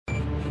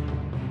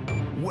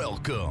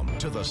Welcome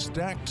to the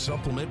Stacked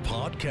Supplement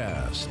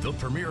Podcast, the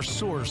premier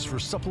source for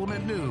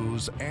supplement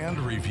news and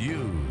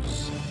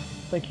reviews.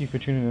 Thank you for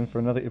tuning in for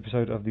another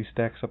episode of the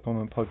Stacked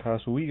Supplement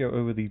Podcast, where we go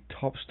over the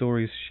top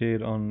stories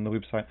shared on the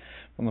website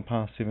from the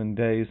past 7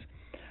 days.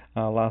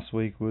 Last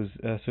week was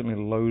certainly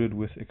loaded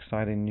with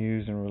exciting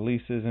news and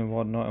releases and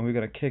whatnot, and we're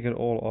going to kick it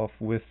all off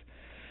with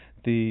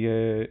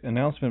the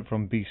announcement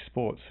from Beast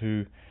Sports,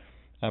 who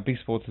Beast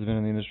Sports has been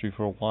in the industry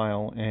for a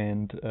while,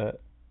 and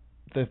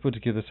they've put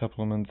together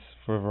supplements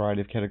for a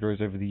variety of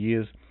categories over the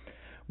years.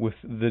 With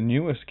the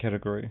newest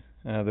category,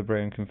 the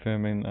brand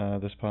confirming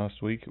this past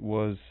week,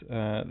 was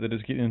that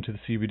it's getting into the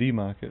CBD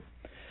market.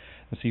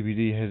 The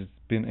CBD has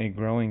been a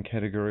growing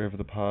category over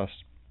the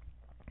past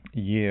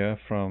year,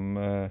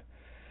 from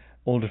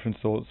all different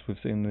sorts. We've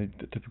seen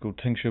the typical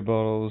tincture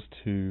bottles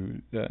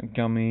to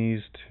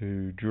gummies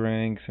to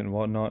drinks and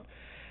whatnot,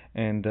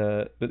 and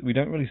but we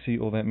don't really see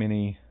all that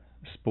many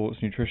sports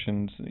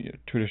nutrition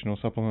traditional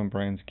supplement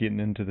brands getting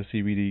into the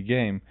CBD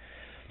game.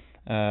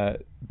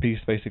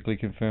 Beast basically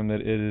confirmed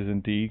that it is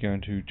indeed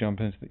going to jump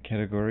into the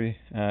category.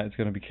 It's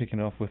going to be kicking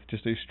off with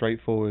just a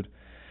straightforward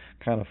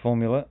kind of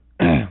formula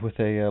with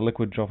a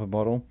liquid dropper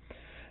bottle.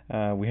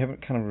 We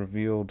haven't kind of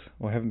revealed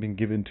or haven't been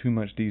given too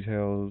much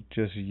detail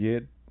just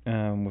yet,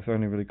 with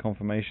only really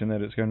confirmation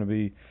that it's going to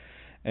be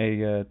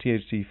a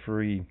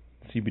THC-free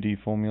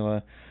CBD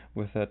formula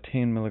with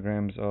 10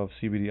 milligrams of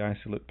CBD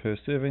isolate per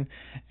serving,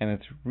 and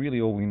it's really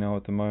all we know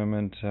at the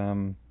moment.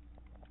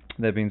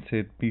 That being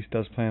said, Beast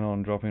does plan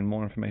on dropping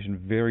more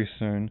information very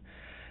soon,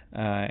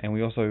 and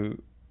we also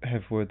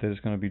have word that it's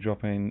going to be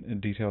dropping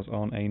details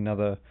on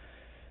another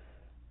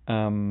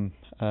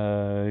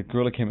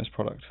Guerrilla Chemist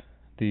product.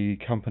 The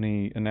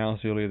company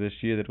announced earlier this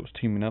year that it was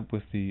teaming up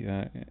with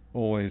the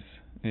always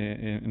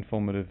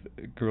informative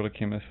Guerrilla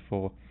Chemist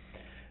for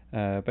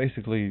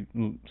basically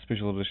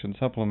special edition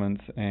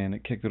supplements, and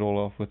it kicked it all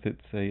off with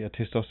a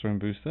testosterone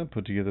booster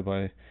put together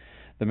by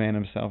the man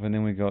himself, and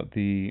then we got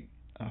the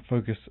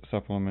focus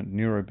supplement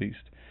NeuroBeast,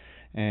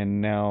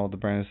 and now the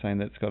brand is saying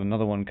that it's got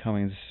another one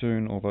coming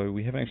soon, although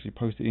we haven't actually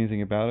posted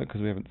anything about it because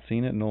we haven't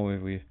seen it, nor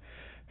have we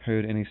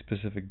heard any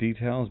specific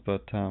details,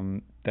 but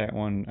that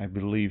one I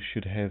believe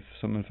should have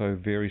some info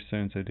very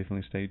soon, so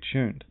definitely stay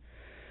tuned.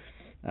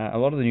 A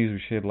lot of the news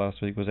we shared last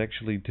week was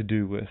actually to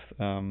do with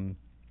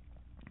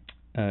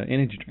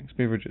energy drinks,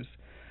 beverages,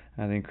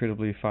 the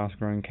incredibly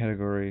fast-growing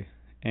category,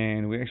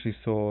 and we actually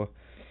saw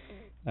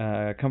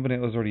a company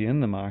that was already in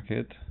the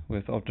market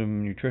with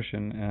Optimum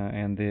Nutrition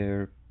and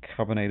their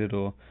carbonated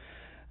or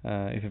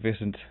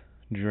effervescent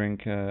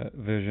drink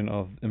version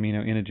of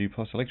Amino Energy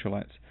plus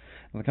electrolytes.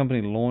 And the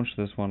company launched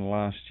this one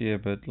last year,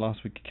 but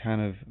last week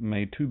kind of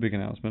made two big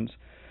announcements.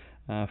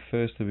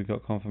 Firstly, we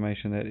got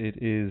confirmation that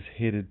it is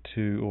headed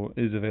to, or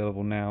is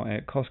available now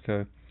at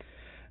Costco,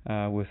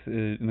 with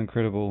an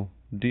incredible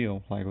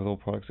deal. Like with all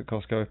products at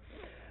Costco,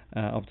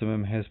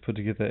 Optimum has put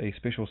together a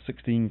special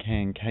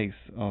 16-can case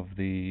of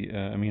the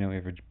Amino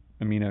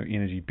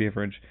Energy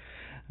beverage,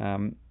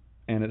 and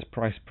it's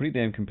priced pretty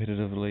damn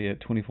competitively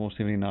at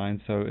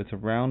 $24.79, so it's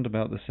around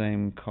about the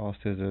same cost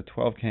as a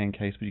 12-can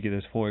case, but you get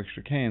those 4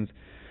 extra cans,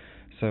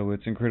 so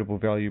it's incredible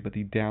value. But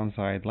the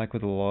downside, like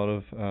with a lot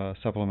of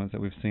supplements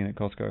that we've seen at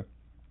Costco,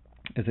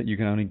 is that you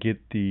can only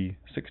get the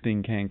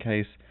 16-can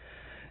case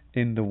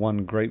in the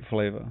one grape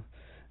flavor.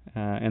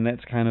 And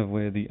that's kind of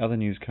where the other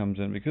news comes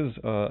in, because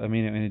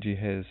Amino Energy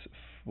has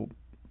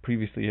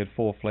previously had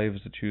 4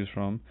 flavors to choose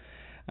from.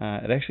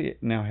 It actually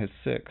now has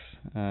 6.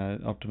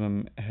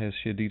 Optimum has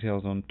shared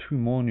details on 2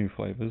 more new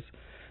flavors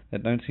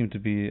that don't seem to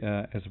be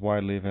as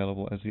widely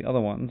available as the other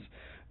ones,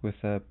 with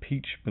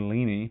Peach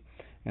Bellini,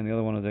 and the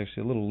other one is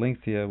actually a little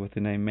lengthier with the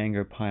name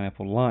Mango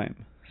Pineapple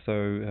Lime.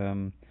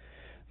 So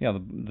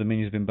the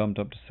menu's been bumped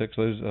up to 6.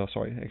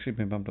 Actually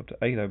been bumped up to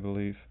 8, I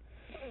believe.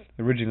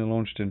 Originally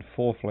launched in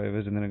 4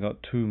 flavors, and then it got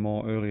 2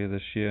 more earlier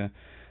this year,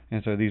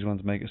 and so these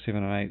ones make it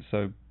 7 and 8.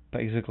 So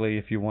basically,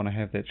 if you want to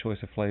have that choice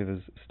of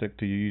flavors, stick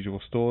to your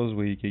usual stores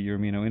where you get your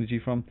Amino Energy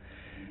from.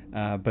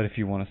 But if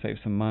you want to save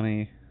some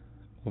money,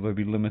 although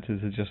be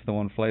limited to just the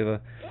one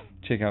flavor,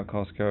 check out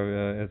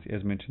Costco.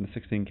 As mentioned, the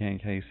 16-can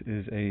case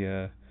is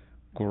a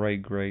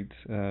great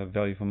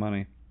value for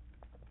money.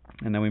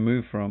 And then we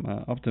move from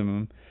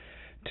Optimum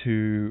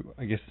to,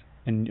 I guess,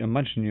 a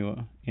much newer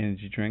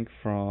energy drink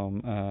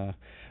from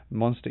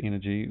Monster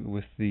Energy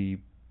with the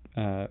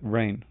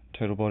Reign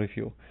Total Body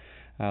Fuel.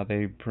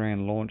 They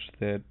brand launched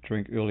their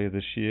drink earlier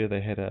this year.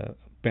 They had a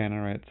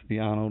banner at the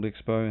Arnold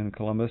Expo in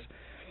Columbus,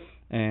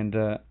 and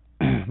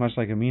much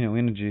like Amino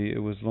Energy, it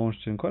was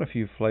launched in quite a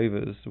few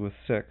flavors with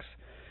 6,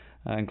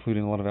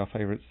 including a lot of our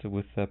favorites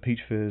with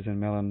Peach Fizz and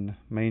Melon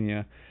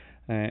Mania.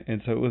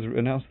 And so it was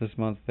announced this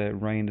month that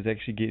Reign is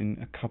actually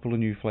getting a few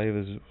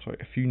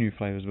new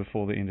flavors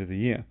before the end of the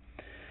year.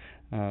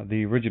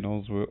 The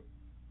originals were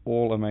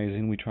all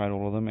amazing. We tried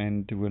all of them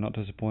and we're not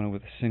disappointed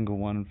with a single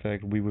one. In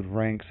fact, we would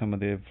rank some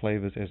of their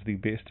flavors as the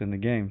best in the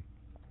game.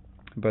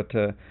 But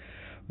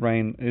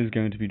Reign is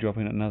going to be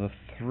dropping another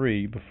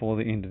 3 before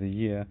the end of the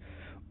year,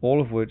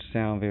 all of which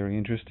sound very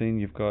interesting.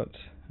 You've got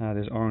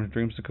There's Orange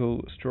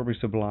Dreamsicle, Strawberry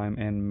Sublime,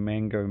 and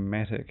Mango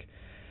Matic.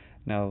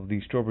 Now,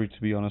 the strawberry,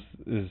 to be honest,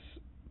 is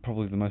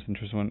probably the most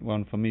interesting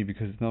one for me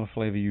because it's not a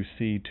flavor you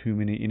see too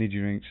many energy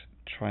drinks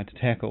try to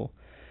tackle.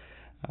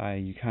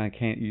 You kind of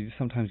can't. You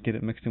sometimes get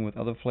it mixed in with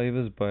other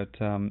flavors, but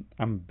I'm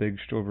a big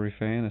strawberry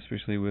fan,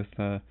 especially with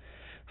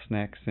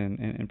snacks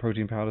and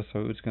protein powder.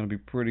 So it's going to be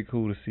pretty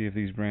cool to see if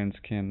this brand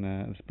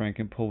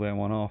can pull that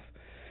one off.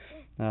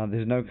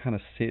 There's no kind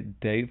of set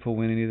date for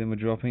when any of them are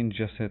dropping,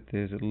 just that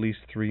there's at least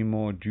 3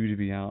 more due to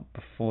be out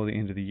before the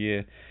end of the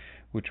year,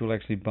 which will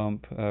actually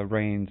bump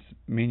Reign's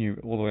menu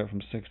all the way up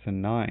from 6 to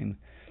 9.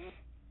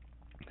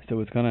 So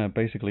it's going to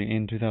basically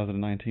end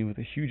 2019 with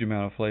a huge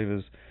amount of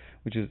flavors,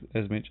 which is,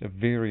 as mentioned,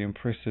 very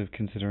impressive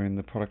considering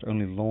the product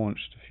only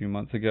launched a few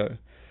months ago.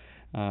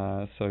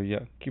 So yeah,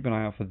 keep an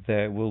eye out for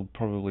that. We'll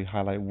probably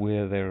highlight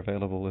where they're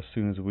available as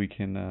soon as we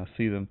can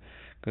see them,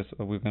 because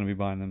we're going to be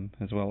buying them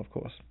as well, of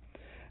course.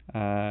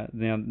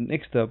 Now,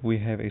 next up, we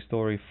have a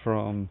story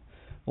from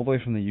all the way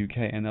from the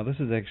UK, and now this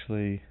is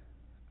actually,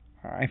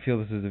 I feel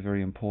this is a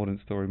very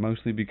important story,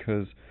 mostly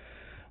because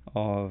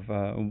of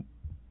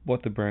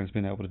what the brand's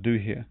been able to do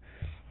here.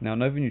 Now,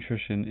 Nova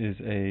Nutrition is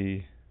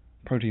a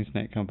protein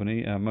snack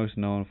company, most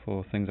known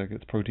for things like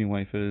its protein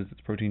wafers,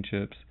 its protein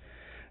chips,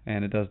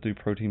 and it does do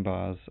protein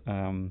bars.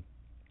 And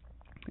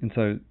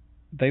so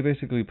they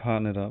basically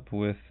partnered up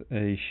with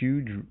a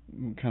huge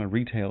kind of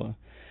retailer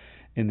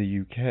in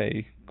the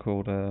UK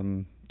called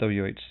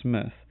WH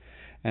Smith,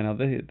 and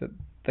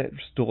that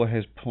store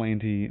has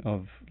plenty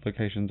of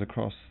locations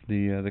across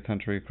the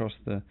country, across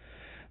the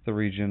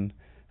region.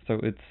 So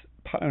it's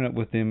partnering up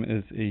with them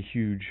is a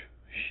huge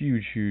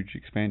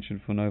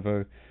expansion for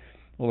Novo,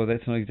 although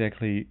that's not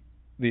exactly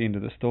the end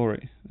of the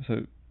story.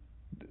 So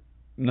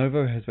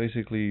Novo has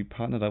basically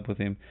partnered up with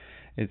them.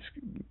 It's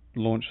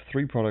launched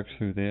 3 products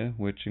through there,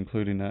 which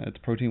including its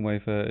protein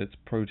wafer, its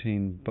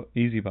protein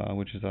easy bar,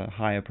 which is a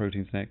higher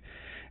protein snack,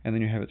 and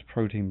then you have its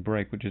protein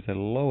break, which is a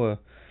lower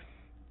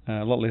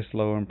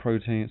in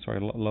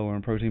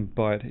protein,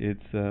 but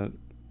it's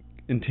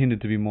intended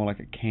to be more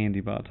like a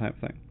candy bar type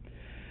thing.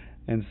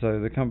 And so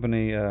the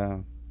company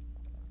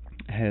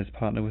has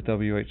partnered with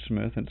WH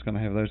Smith, and it's going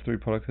to have those 3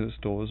 products at its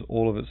stores,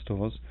 all of its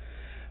stores.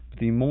 But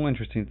the more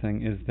interesting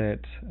thing is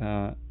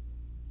that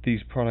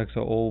these products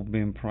are all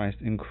being priced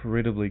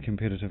incredibly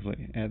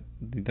competitively at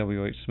the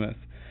WH Smith.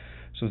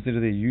 So instead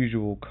of their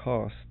usual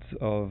costs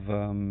of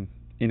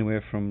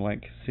anywhere from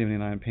like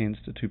 79 pence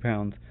to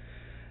 £2,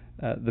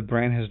 the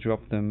brand has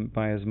dropped them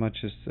by as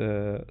much as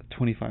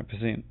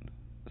 25%.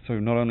 So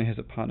not only has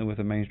it partnered with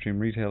a mainstream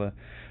retailer,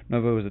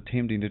 Novo is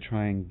attempting to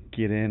try and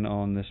get in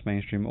on this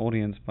mainstream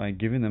audience by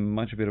giving them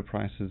much better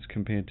prices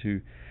compared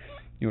to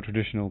your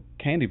traditional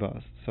candy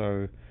bars.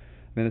 So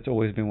I mean, it's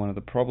always been one of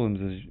the problems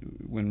is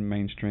when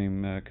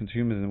mainstream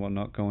consumers and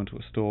whatnot go into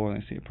a store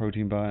and they see a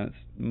protein bar and it's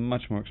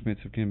much more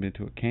expensive compared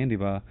to a candy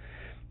bar.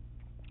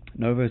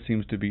 Novo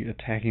seems to be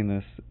attacking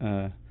this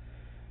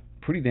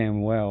pretty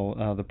damn well.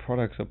 The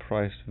products are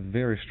priced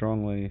very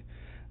strongly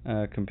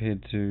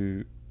compared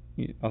to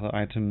other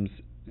items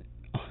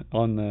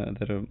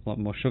that are a lot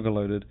more sugar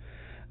loaded.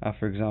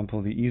 For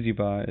example, the Easy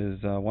Bar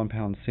is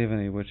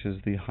 £1.70, which is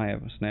the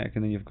higher snack,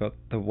 and then you've got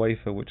the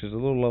wafer, which is a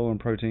little lower in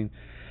protein,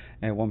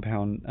 at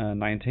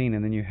 £1.19,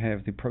 and then you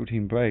have the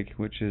protein break,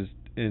 which is,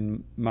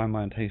 in my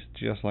mind, tastes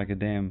just like a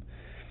damn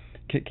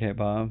Kit Kat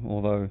bar,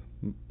 although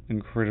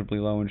incredibly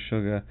low in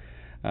sugar,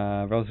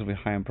 relatively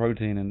high in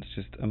protein, and it's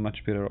just a much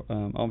better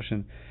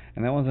option.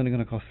 And that one's only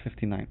going to cost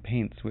 59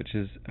 pence, which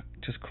is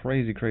just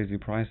crazy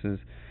prices.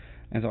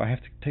 And so I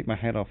have to take my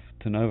hat off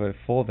to Novo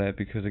for that,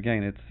 because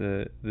again,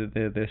 it's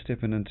they're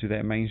stepping into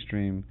that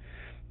mainstream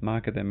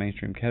market, that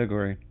mainstream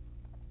category,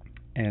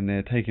 and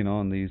they're taking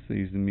on these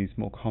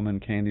more common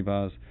candy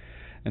bars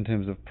in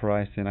terms of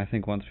price. And I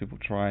think once people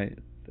try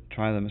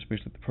them,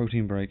 especially the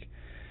protein break,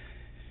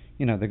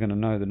 they're going to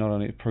know that not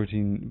only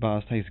protein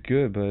bars taste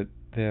good, but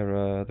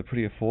they're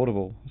pretty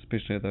affordable,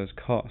 especially at those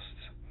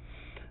costs.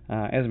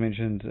 As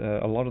mentioned,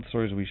 a lot of the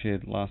stories we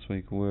shared last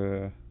week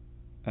were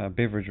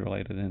beverage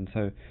related, and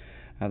so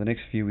the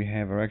next few we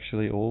have are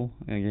actually all,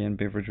 again,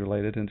 beverage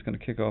related, and it's going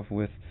to kick off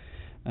with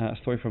a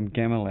story from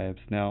Gamma Labs.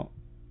 Now,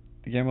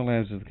 Gamma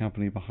Labs is the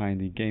company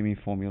behind the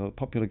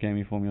popular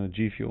gaming formula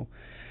G Fuel,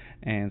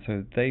 and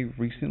so they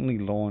recently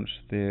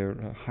launched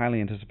their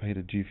highly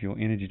anticipated G Fuel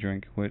energy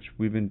drink, which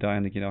we've been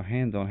dying to get our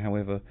hands on.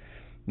 However,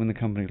 when the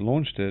company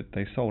launched it,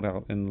 they sold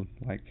out in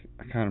I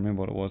can't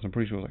remember what it was, I'm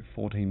pretty sure it was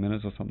 14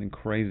 minutes or something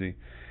crazy.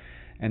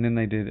 And then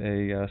they did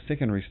a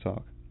second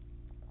restock,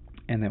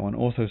 and that one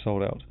also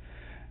sold out.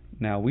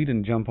 Now, we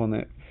didn't jump on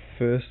that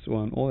first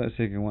one or that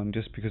second one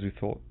just because we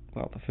thought,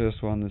 well, the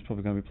first one, there's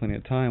probably going to be plenty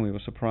of time. We were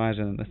surprised.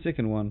 And then the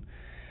second one,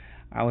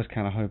 I was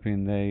kind of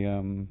hoping they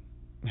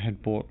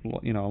had bought a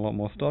lot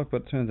more stock,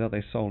 but it turns out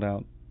they sold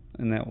out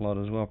in that lot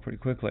as well pretty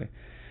quickly.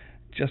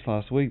 Just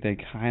last week, they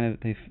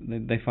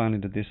finally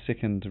did their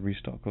second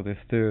restock, or their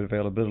third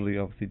availability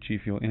of the G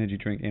Fuel energy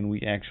drink, and we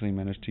actually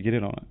managed to get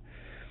it on it.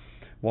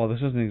 While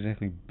this isn't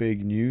exactly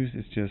big news,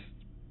 it's just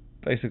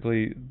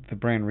basically the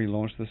brand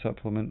relaunched the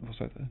supplement,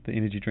 also the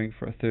energy drink,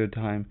 for a third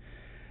time.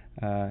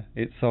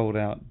 It's sold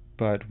out,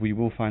 but we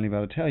will finally be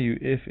able to tell you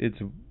if it's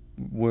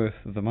worth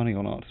the money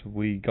or not.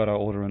 We got our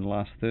order in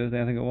last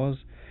Thursday, I think it was,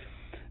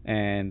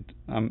 and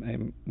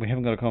we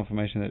haven't got a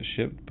confirmation that it's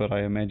shipped, but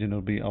I imagine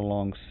it'll be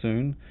along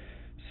soon.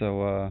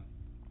 So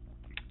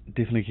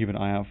definitely keep an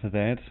eye out for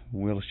that.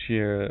 We'll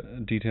share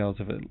details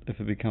of it if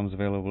it becomes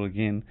available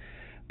again,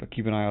 but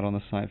keep an eye out on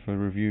the site for a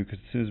review, because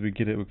as soon as we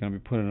get it, we're going to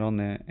be putting it on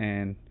there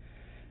and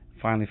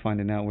finally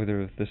finding out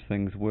whether this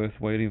thing's worth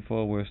waiting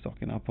for, worth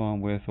stocking up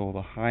on, worth all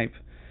the hype.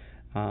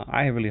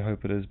 I really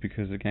hope it is,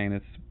 because again,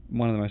 it's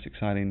one of the most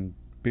exciting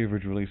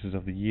beverage releases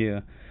of the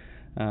year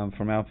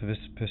from our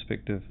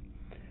perspective,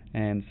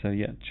 and so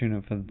yeah, tune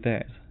in for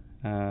that.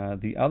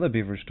 The other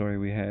beverage story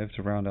we have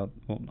to round out,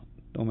 well,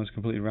 almost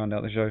completely round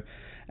out the show,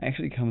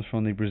 actually comes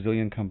from the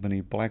Brazilian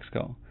company Black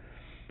Skull.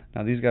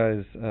 Now these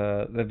guys,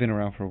 they've been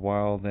around for a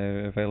while.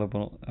 They're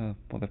available,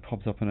 they've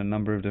popped up in a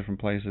number of different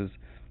places,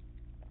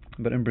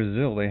 but in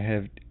Brazil they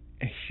have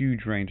a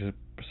huge range of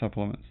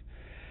supplements.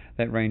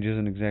 That range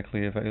isn't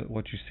exactly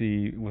what you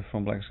see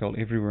from Black Skull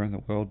everywhere in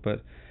the world,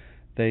 but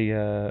they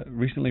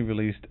recently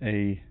released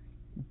a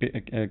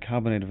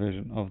carbonated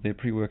version of their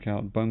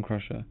pre-workout Bone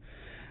Crusher.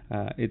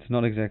 It's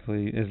not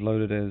exactly as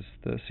loaded as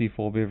the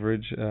C4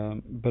 beverage,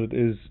 but it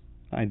is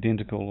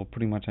identical, or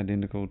pretty much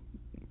identical,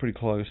 pretty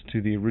close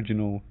to the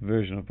original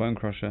version of Bone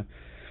Crusher,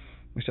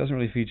 which doesn't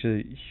really feature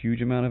a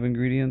huge amount of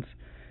ingredients.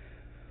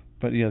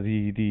 But yeah,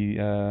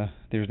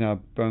 there's now a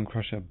Bone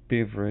Crusher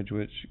beverage,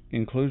 which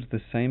includes the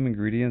same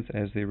ingredients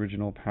as the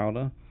original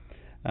powder.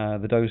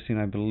 The dosing,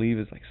 I believe,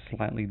 is like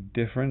slightly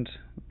different,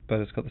 but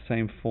it's got the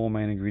same four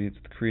main ingredients: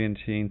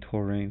 creatine,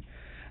 taurine,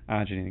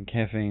 arginine, and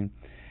caffeine.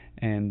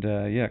 And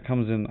yeah, it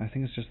comes in, I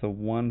think it's just the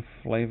one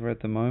flavor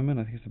at the moment.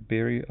 I think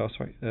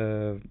it's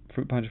a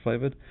fruit punch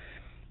flavored,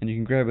 and you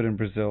can grab it in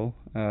Brazil.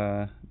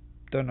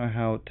 Don't know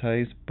how it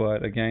tastes,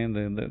 but again,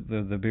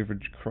 the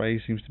beverage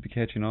craze seems to be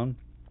catching on.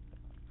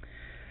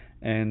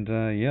 And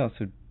yeah,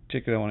 so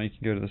check it out. You can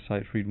go to the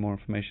site to read more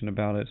information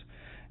about it.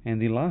 And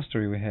the last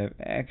story we have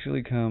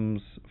actually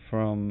comes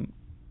from,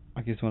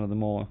 I guess, one of the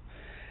more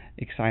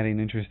exciting,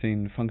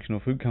 interesting functional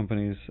food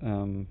companies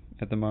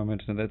at the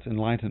moment, and that's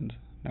Enlightened.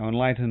 Now,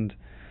 Enlightened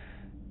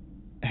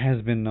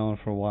has been known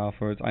for a while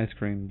for its ice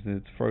creams,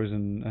 its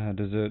frozen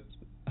dessert,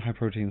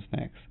 high-protein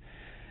snacks.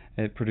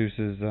 It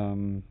produces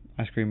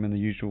ice cream in the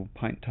usual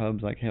pint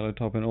tubs like Halo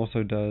Top, and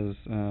also does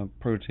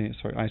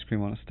ice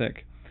cream on a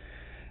stick.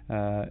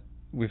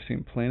 We've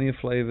seen plenty of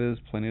flavors,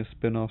 plenty of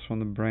spin-offs from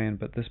the brand,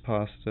 but this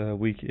past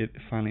week it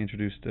finally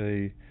introduced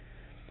a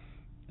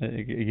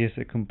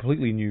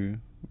completely new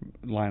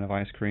line of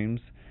ice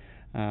creams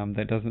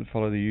that doesn't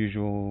follow the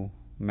usual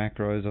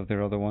macros of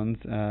their other ones,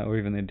 or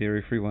even their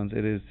dairy-free ones.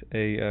 It is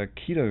a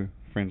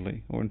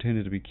keto-friendly, or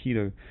intended to be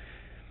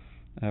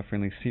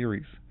keto-friendly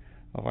series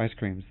of ice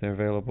creams. They're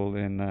available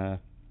in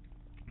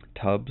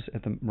tubs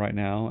right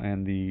now,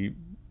 and the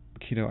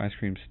keto ice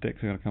cream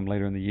sticks are going to come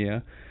later in the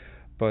year.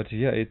 But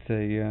yeah, it's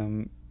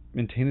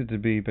intended to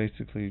be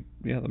basically,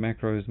 the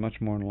macro is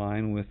much more in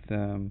line with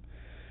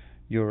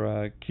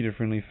your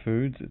keto-friendly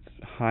foods. It's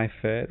high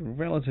fat,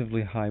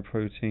 relatively high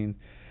protein,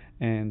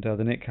 and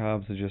the net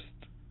carbs are just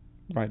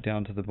right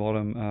down to the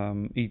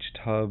bottom. Each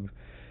tub,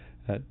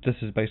 this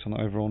is based on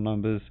the overall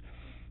numbers,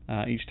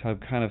 each tub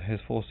kind of has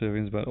 4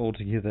 servings, but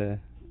altogether,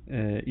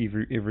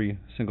 every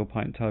single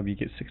pint tub, you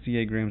get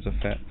 68 grams of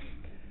fat,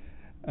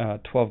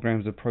 12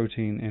 grams of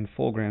protein, and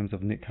 4 grams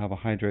of net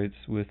carbohydrates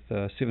with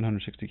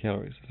 760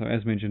 calories. So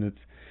as mentioned,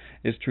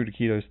 it's true to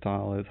keto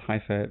style. It's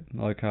high fat,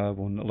 low carb,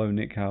 or low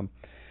net carb.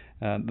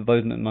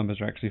 Those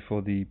numbers are actually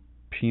for the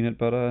peanut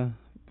butter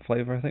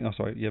flavor, I think.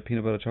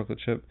 Peanut butter chocolate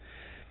chip.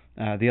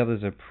 The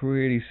others are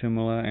pretty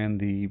similar, and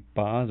the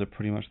bars are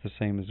pretty much the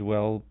same as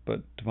well,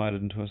 but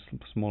divided into a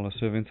smaller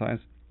serving size.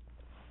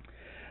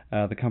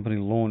 The company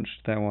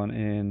launched that one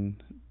in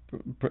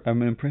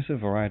an impressive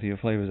variety of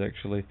flavors,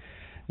 actually.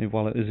 And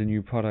while it is a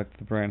new product,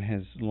 the brand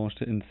has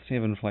launched it in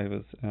 7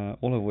 flavors,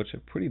 all of which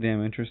are pretty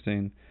damn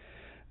interesting.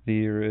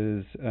 There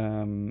is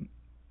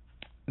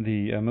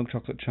the milk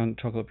chocolate chunk,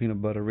 chocolate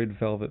peanut butter, red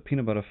velvet,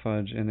 peanut butter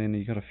fudge, and then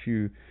you got a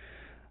few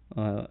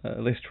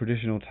less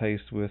traditional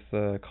tastes with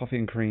coffee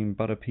and cream,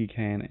 butter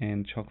pecan,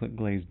 and chocolate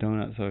glazed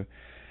donut. So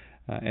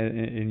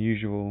in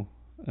usual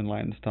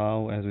Enlightened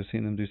style, as we've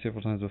seen them do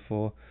several times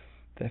before,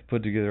 they've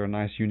put together a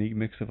nice unique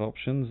mix of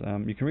options.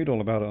 You can read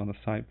all about it on the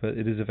site, but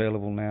it is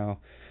available now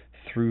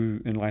through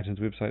Enlightened's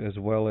website, as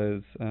well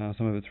as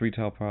some of its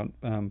retail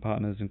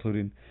partners,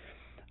 including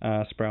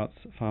Sprouts,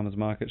 Farmers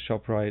Market,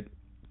 ShopRite,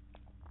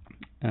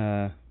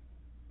 a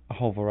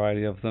whole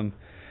variety of them.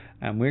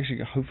 We're actually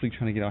hopefully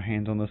trying to get our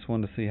hands on this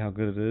one to see how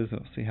good it is, or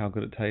see how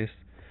good it tastes.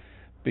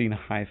 Being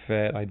high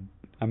fat, I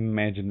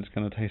imagine it's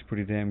going to taste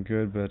pretty damn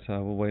good, but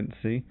we'll wait and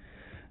see.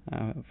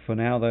 For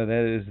now, though,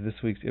 that is this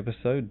week's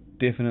episode.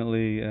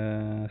 Definitely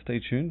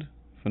stay tuned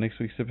for next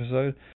week's episode.